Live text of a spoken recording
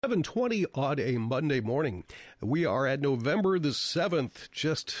7:20 on a Monday morning. We are at November the 7th,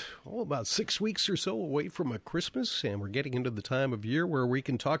 just about 6 weeks or so away from a Christmas, and we're getting into the time of year where we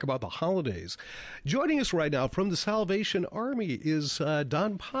can talk about the holidays. Joining us right now from the Salvation Army is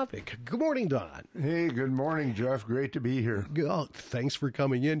Don Pavek. Good morning, Don. Hey, good morning, Jeff. Great to be here. Oh, thanks for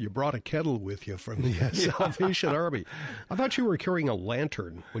coming in. You brought a kettle with you from the Salvation Army. I thought you were carrying a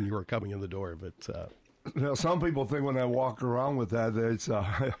lantern when you were coming in the door, but... Now, some people think when I walk around with that it's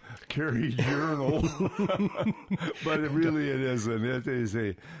a carry journal, but it isn't. It is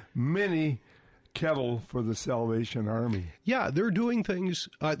a mini kettle for the Salvation Army. Yeah, they're doing things.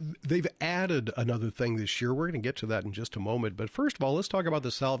 They've added another thing this year. We're going to get to that in just a moment. But first of all, let's talk about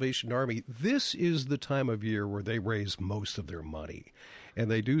the Salvation Army. This is the time of year where they raise most of their money, and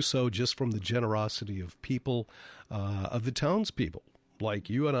they do so just from the generosity of people, of the townspeople,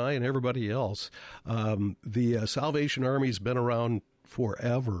 like you and I and everybody else. The Salvation Army's been around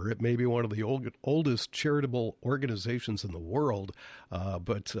forever. It may be one of the oldest charitable organizations in the world.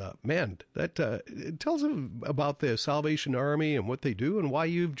 But that tells them about the Salvation Army and what they do and why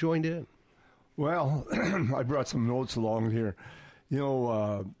you've joined in. Well, I brought some notes along here. You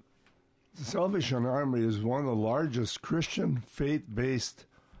know, the Salvation Army is one of the largest Christian faith-based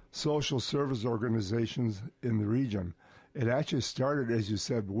social service organizations in the region. It actually started, as you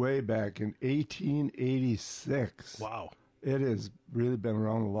said, way back in 1886. Wow. It has really been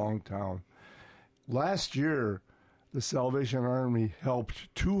around a long time. Last year, the Salvation Army helped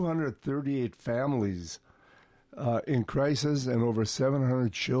 238 families in crisis and over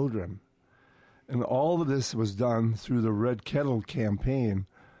 700 children. And all of this was done through the Red Kettle campaign,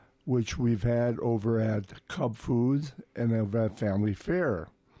 which we've had over at Cub Foods and over at Family Fare.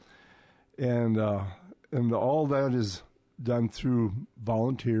 And all that is done through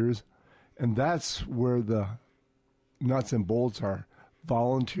volunteers, and that's where the nuts and bolts are.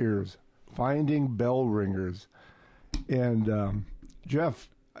 Volunteers, finding bell ringers. And Jeff,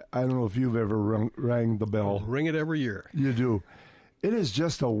 I don't know if you've ever rang the bell. I'll ring it every year. You do. It is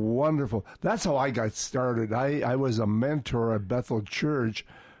just a wonderful, that's how I got started. I was a mentor at Bethel Church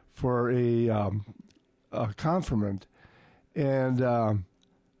for a confirmant, and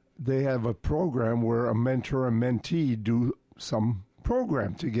they have a program where a mentor and mentee do some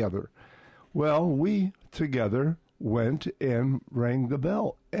program together. Well, we together went and rang the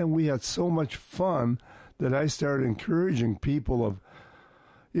bell, and we had so much fun that I started encouraging people of,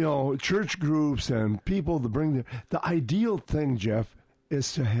 church groups and people to bring the ideal thing, Jeff,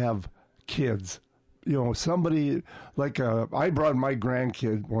 is to have kids. Somebody like I brought my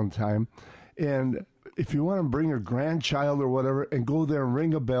grandkid one time, and if you want to bring a grandchild or whatever and go there and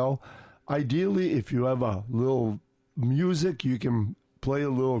ring a bell, ideally, if you have a little music, you can play a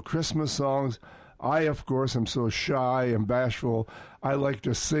little Christmas songs. I, of course, am so shy and bashful. I like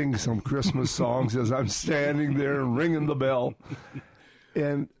to sing some Christmas songs as I'm standing there and ringing the bell.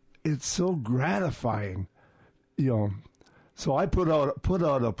 And it's so gratifying, So I put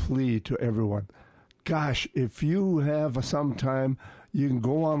out a plea to everyone. Gosh, if you have some time, you can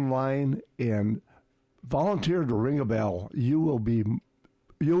go online and volunteer to ring a bell. You will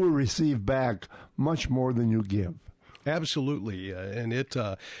receive back much more than you give. Absolutely, and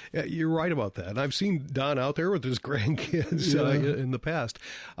you're right about that. I've seen Don out there with his grandkids in the past.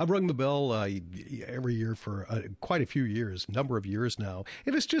 I've rung the bell every year for quite a few years, number of years now,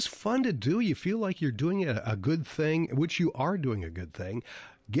 and it's just fun to do. You feel like you're doing a good thing, which you are doing a good thing.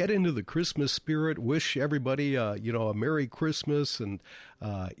 Get into the Christmas spirit, wish everybody, a Merry Christmas, and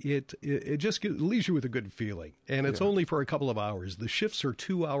it just leaves you with a good feeling. And it's only for a couple of hours. The shifts are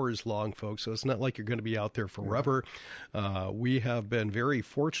 2 hours long, folks, so it's not like you're going to be out there forever. We have been very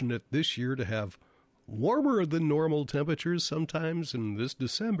fortunate this year to have warmer than normal temperatures sometimes. In this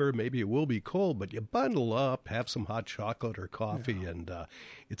December, maybe it will be cold, but you bundle up, have some hot chocolate or coffee, and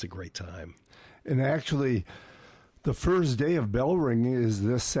it's a great time. And actually, the first day of bell ringing is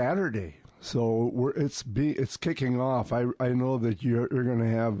this Saturday, so it's kicking off. I know that you're going to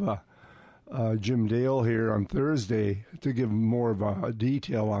have Jim Dale here on Thursday to give more of a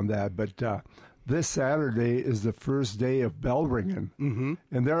detail on that. But this Saturday is the first day of bell ringing,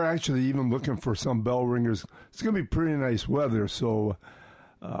 and they're actually even looking for some bell ringers. It's going to be pretty nice weather. So,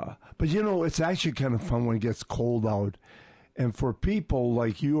 but it's actually kind of fun when it gets cold out, and for people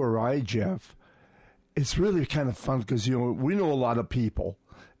like you or I, Jeff, it's really kind of fun because, we know a lot of people,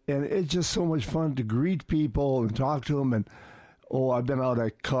 and it's just so much fun to greet people and talk to them. And, I've been out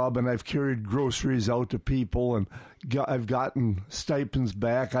at Cub, and I've carried groceries out to people, and I've gotten stipends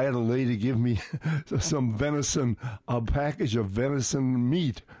back. I had a lady give me some venison, a package of venison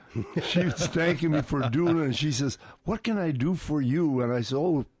meat She was thanking me for doing it, and she says, "What can I do for you?" And I said,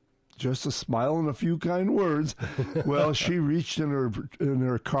 "Oh, just a smile and a few kind words." Well, she reached in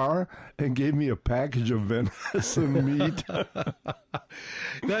her car and gave me a package of venison meat. And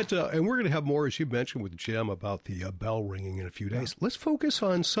we're going to have more, as you mentioned, with Jim about the bell ringing in a few days. Let's focus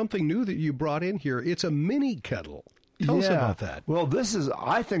on something new that you brought in here. It's a mini kettle. Tell us about that. Well,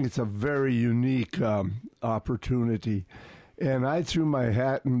 I think it's a very unique opportunity. And I threw my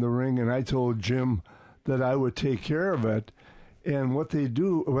hat in the ring, and I told Jim that I would take care of it. And what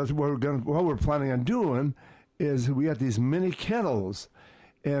we're planning on doing is we got these mini kettles,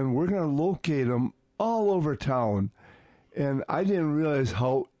 and we're going to locate them all over town. And I didn't realize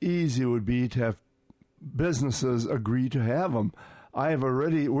how easy it would be to have businesses agree to have them. We're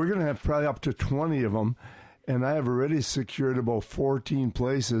going to have probably up to 20 of them, and I have already secured about 14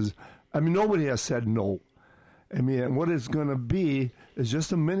 places. I mean, nobody has said no. I mean, and what it's going to be is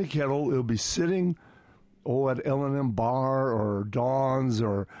just a mini kettle. It'll be sitting, at L&M Bar or Dawn's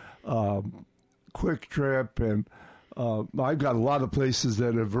or Quick Trip. And I've got a lot of places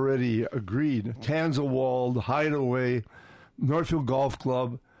that have already agreed. Tanzewald, Hideaway, Northfield Golf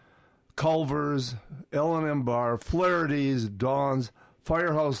Club, Culver's, L&M Bar, Flaherty's, Dawn's,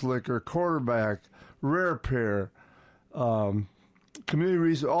 Firehouse Liquor, Quarterback, Rare Pair, Community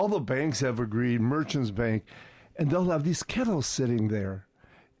Research. All the banks have agreed, Merchants Bank. And they'll have these kettles sitting there.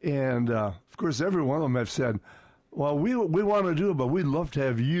 And, of course, every one of them have said, well, we want to do it, but we'd love to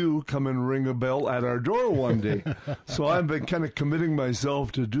have you come and ring a bell at our door one day. So I've been kind of committing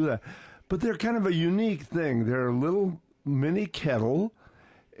myself to do that. But they're kind of a unique thing. They're a little mini kettle,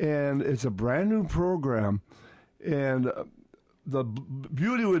 and it's a brand new program. And the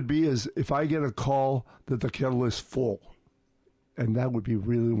beauty would be is if I get a call that the kettle is full. And that would be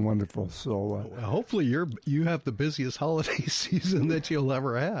really wonderful. So hopefully you have the busiest holiday season that you'll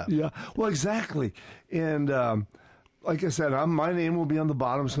ever have. Yeah, well, exactly. And like I said, my name will be on the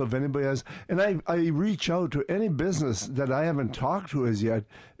bottom. So if anybody has, and I reach out to any business that I haven't talked to as yet.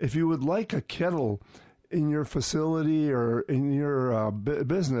 If you would like a kettle in your facility or in your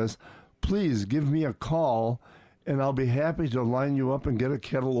business, please give me a call. And I'll be happy to line you up and get a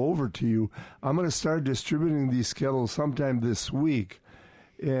kettle over to you. I'm going to start distributing these kettles sometime this week.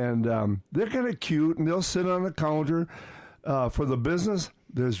 And they're kind of cute, and they'll sit on the counter. For the business,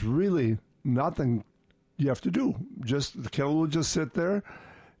 there's really nothing you have to do. Just the kettle will just sit there.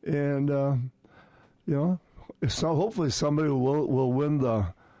 And, hopefully somebody will win the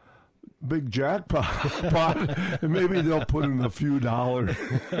big jackpot, and maybe they'll put in a few dollars.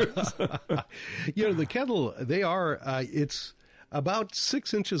 The kettle, it's about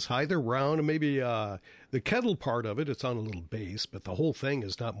 6 inches high. They're round, and maybe the kettle part of it's on a little base, but the whole thing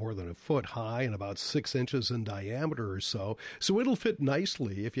is not more than a foot high and about 6 inches in diameter or so. So it'll fit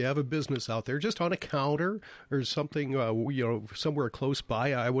nicely if you have a business out there just on a counter or something, somewhere close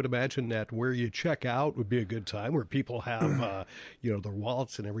by. I would imagine that where you check out would be a good time, where people have, their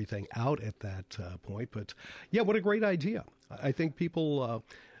wallets and everything out at that point. But yeah, what a great idea. I think people,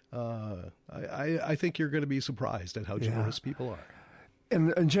 I think you're going to be surprised at how generous people are.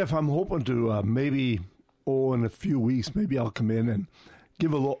 And Jeff, I'm hoping to maybe, in a few weeks, maybe I'll come in and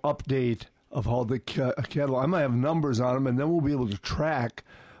give a little update of how the kettle, I might have numbers on them, and then we'll be able to track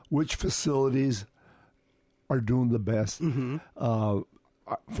which facilities are doing the best. Mm-hmm.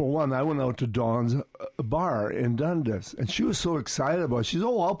 For one, I went out to Dawn's bar in Dundas, and she was so excited about it. She said,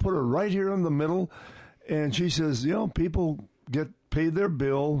 I'll put her right here in the middle. And she says, people get paid their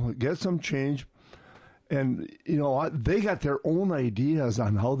bill, get some change. And, they got their own ideas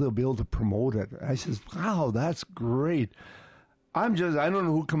on how they'll be able to promote it. I says, wow, that's great. I don't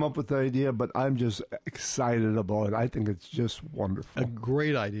know who come up with the idea, but I'm just excited about it. I think it's just wonderful. A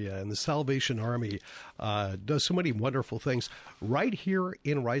great idea. And the Salvation Army does so many wonderful things right here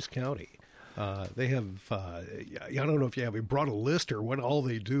in Rice County. They have, I don't know if you brought a list or what all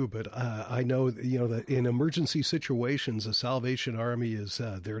they do, but I know, that in emergency situations, the Salvation Army is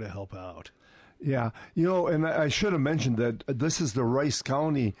there to help out. Yeah. And I should have mentioned that this is the Rice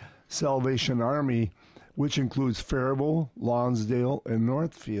County Salvation Army, which includes Faribault, Lonsdale, and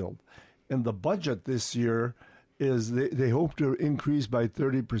Northfield. And the budget this year is they hope to increase by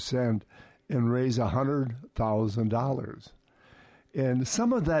 30% and raise $100,000. And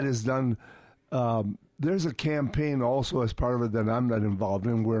some of that is done. There's a campaign also as part of it that I'm not involved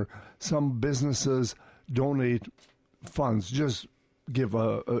in, where some businesses donate funds, just give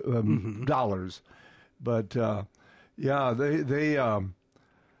dollars. But I'll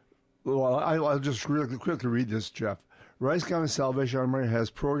just really quickly read this, Jeff. Rice County Salvation Army has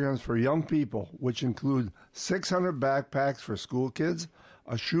programs for young people, which include 600 backpacks for school kids,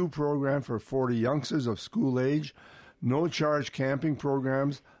 a shoe program for 40 youngsters of school age, no-charge camping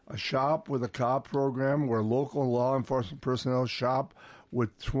programs, a shop with a cop program where local law enforcement personnel shop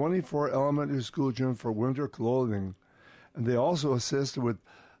with 24 elementary school children for winter clothing. And they also assist with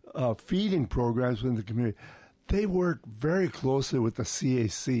feeding programs within the community. They work very closely with the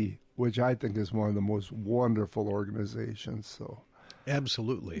CAC, which I think is one of the most wonderful organizations. So,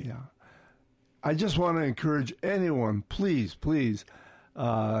 absolutely. Yeah. I just want to encourage anyone, please,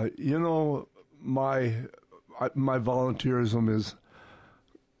 my volunteerism is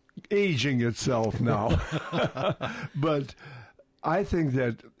aging itself now. But I think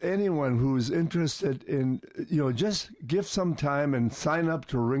that anyone who's interested in, just give some time and sign up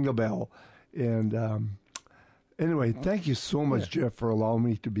to ring a bell. And anyway, thank you so much, Jeff, for allowing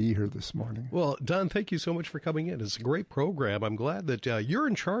me to be here this morning. Well, Don, thank you so much for coming in. It's a great program. I'm glad that you're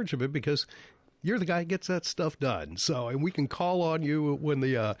in charge of it because you're the guy who gets that stuff done. So, and we can call on you when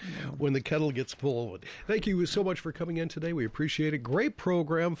the kettle gets full. Thank you so much for coming in today. We appreciate it. Great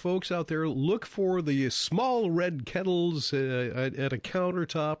program, folks out there. Look for the small red kettles at a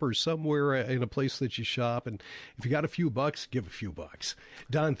countertop or somewhere in a place that you shop. And if you got a few bucks, give a few bucks.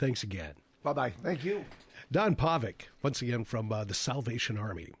 Don, thanks again. Bye-bye. Thank you. Don Pavek, once again from the Salvation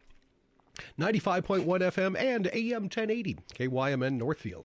Army. 95.1 FM and AM 1080, KYMN Northfield.